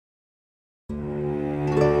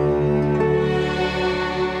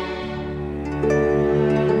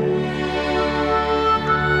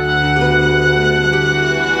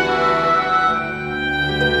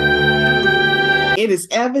It is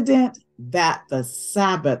evident that the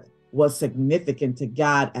Sabbath was significant to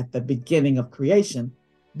God at the beginning of creation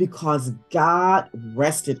because God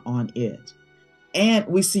rested on it. And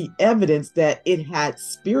we see evidence that it had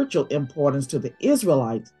spiritual importance to the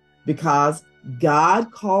Israelites because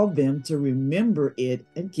God called them to remember it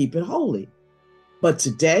and keep it holy. But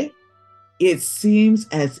today, it seems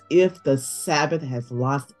as if the Sabbath has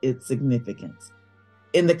lost its significance.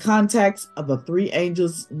 In the context of the three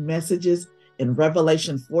angels' messages in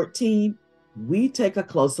Revelation 14, we take a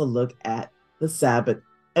closer look at the Sabbath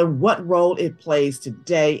and what role it plays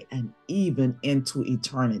today and even into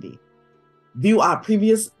eternity. View our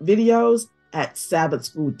previous videos at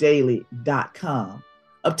SABBATH.SchoolDaily.com.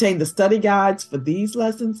 Obtain the study guides for these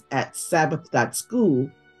lessons at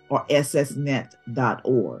Sabbath.School or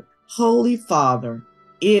ssnet.org. Holy Father,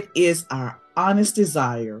 it is our honest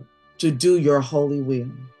desire to do your holy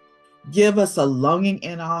will. Give us a longing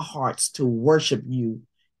in our hearts to worship you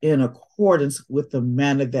in accordance with the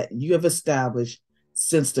manner that you have established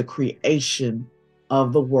since the creation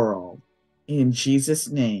of the world. In Jesus'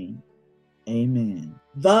 name, amen.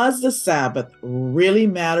 Does the Sabbath really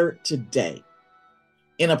matter today?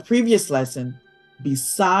 In a previous lesson,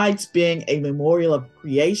 besides being a memorial of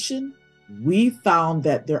creation, we found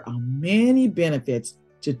that there are many benefits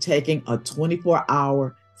to taking a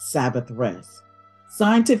 24-hour Sabbath rest.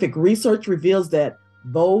 Scientific research reveals that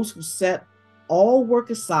those who set all work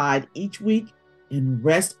aside each week and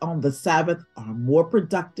rest on the Sabbath are more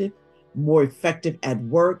productive, more effective at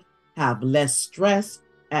work, have less stress,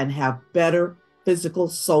 and have better physical,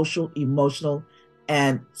 social, emotional,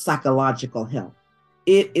 and psychological health.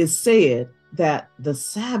 It is said that the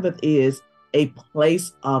Sabbath is a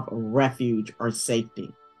place of refuge or safety.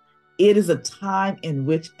 It is a time in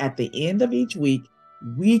which at the end of each week,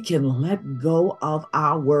 we can let go of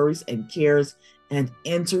our worries and cares and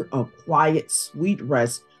enter a quiet, sweet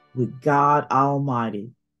rest with God Almighty,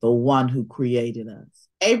 the one who created us.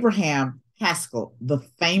 Abraham Haskell, the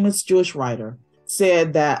famous Jewish writer,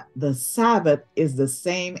 said that the Sabbath is the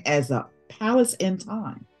same as a palace in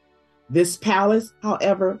time. This palace,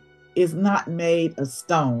 however, is not made of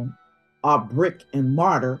stone or brick and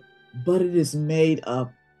mortar, but it is made of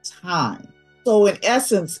time. So in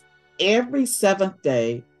essence, every seventh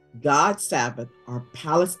day, God's Sabbath, or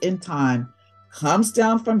palace in time, comes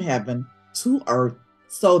down from heaven to earth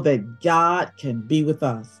so that God can be with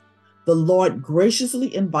us. The Lord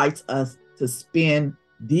graciously invites us to spend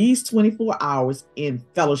these 24 hours in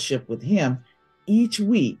fellowship with Him each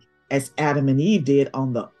week, as Adam and Eve did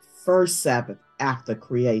on the first Sabbath after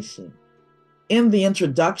creation. In the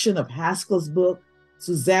introduction of Haskell's book,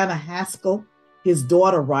 Susanna Haskell, his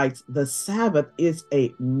daughter, writes, "The Sabbath is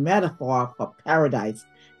a metaphor for paradise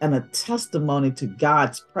and a testimony to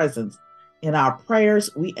God's presence. In our prayers,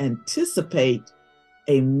 we anticipate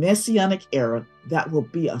a messianic era that will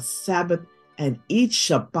be a Sabbath, and each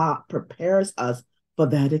Shabbat prepares us for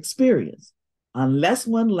that experience. Unless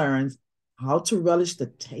one learns how to relish the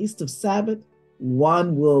taste of Sabbath,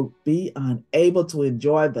 one will be unable to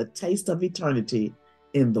enjoy the taste of eternity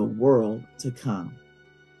in the world to come."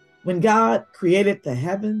 When God created the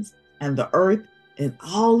heavens and the earth and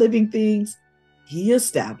all living things, He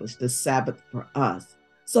established the Sabbath for us.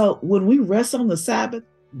 So when we rest on the Sabbath,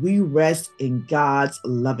 we rest in God's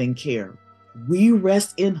loving care. We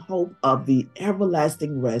rest in hope of the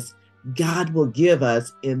everlasting rest God will give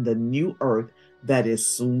us in the new earth that is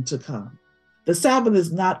soon to come. The Sabbath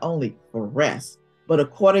is not only for rest, but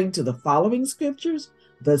according to the following scriptures,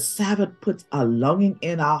 the Sabbath puts a longing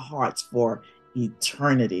in our hearts for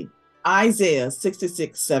eternity. Isaiah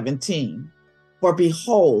 66:17, "For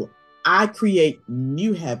behold, I create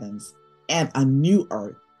new heavens and a new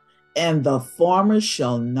earth, and the former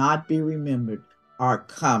shall not be remembered or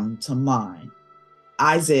come to mind."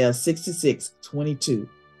 Isaiah 66:22,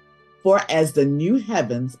 "For as the new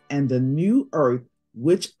heavens and the new earth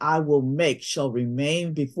which I will make shall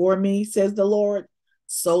remain before me, says the Lord,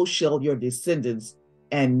 so shall your descendants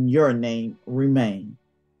and your name remain."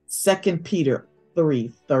 2 Peter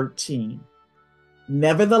 3:13.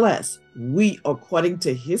 "Nevertheless, we, according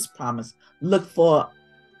to His promise, look for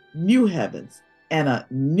new heavens and a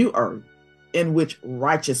new earth in which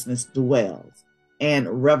righteousness dwells."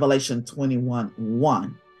 And Revelation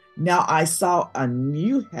 21:1. "Now I saw a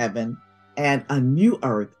new heaven and a new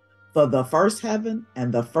earth, for the first heaven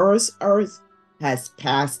and the first earth has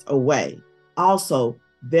passed away. Also,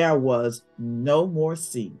 there was no more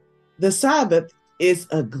sea." The Sabbath is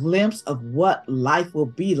a glimpse of what life will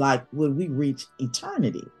be like when we reach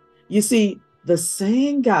eternity. You see, the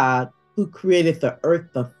same God who created the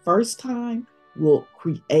earth the first time will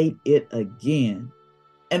create it again.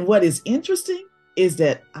 And what is interesting, is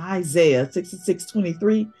that Isaiah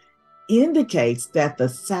 66:23 indicates that the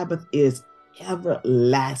Sabbath is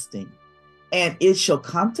everlasting. And it shall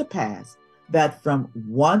come to pass that from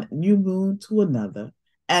one new moon to another,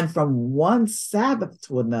 and from one Sabbath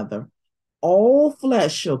to another, all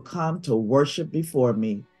flesh shall come to worship before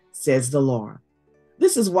me, says the Lord.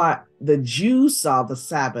 This is why the Jews saw the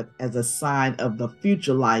Sabbath as a sign of the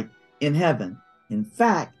future life in heaven. In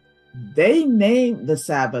fact, they named the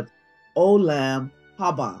Sabbath Olam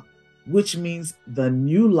Haba, which means the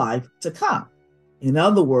new life to come. In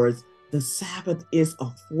other words, the Sabbath is a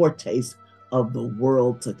foretaste of the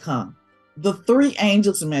world to come. The three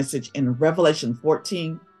angels' message in Revelation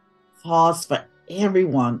 14 calls for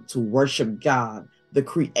everyone to worship God, the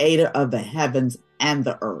creator of the heavens and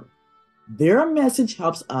the earth. Their message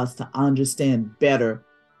helps us to understand better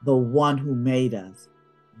the one who made us.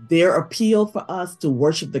 Their appeal for us to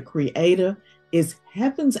worship the Creator is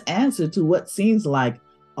heaven's answer to what seems like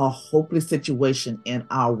a hopeless situation in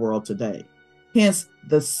our world today. Hence,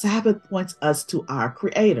 the Sabbath points us to our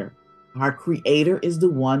Creator. Our Creator is the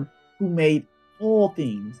one who made all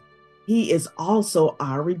things. He is also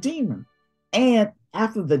our Redeemer. And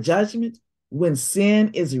after the judgment, when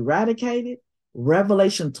sin is eradicated,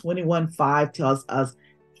 Revelation 21:5 tells us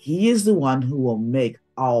he is the one who will make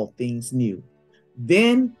all things new.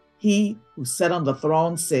 Then he who sat on the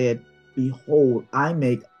throne said, behold, I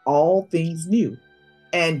make all things new.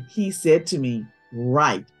 And he said to me,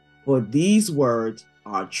 write, for these words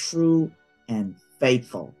are true and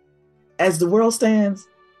faithful. As the world stands,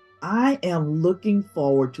 I am looking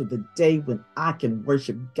forward to the day when I can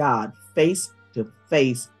worship God face to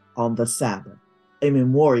face on the Sabbath, a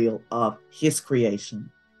memorial of his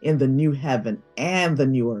creation in the new heaven and the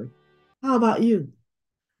new earth. How about you?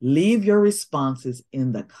 Leave your responses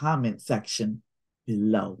in the comment section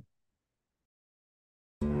below.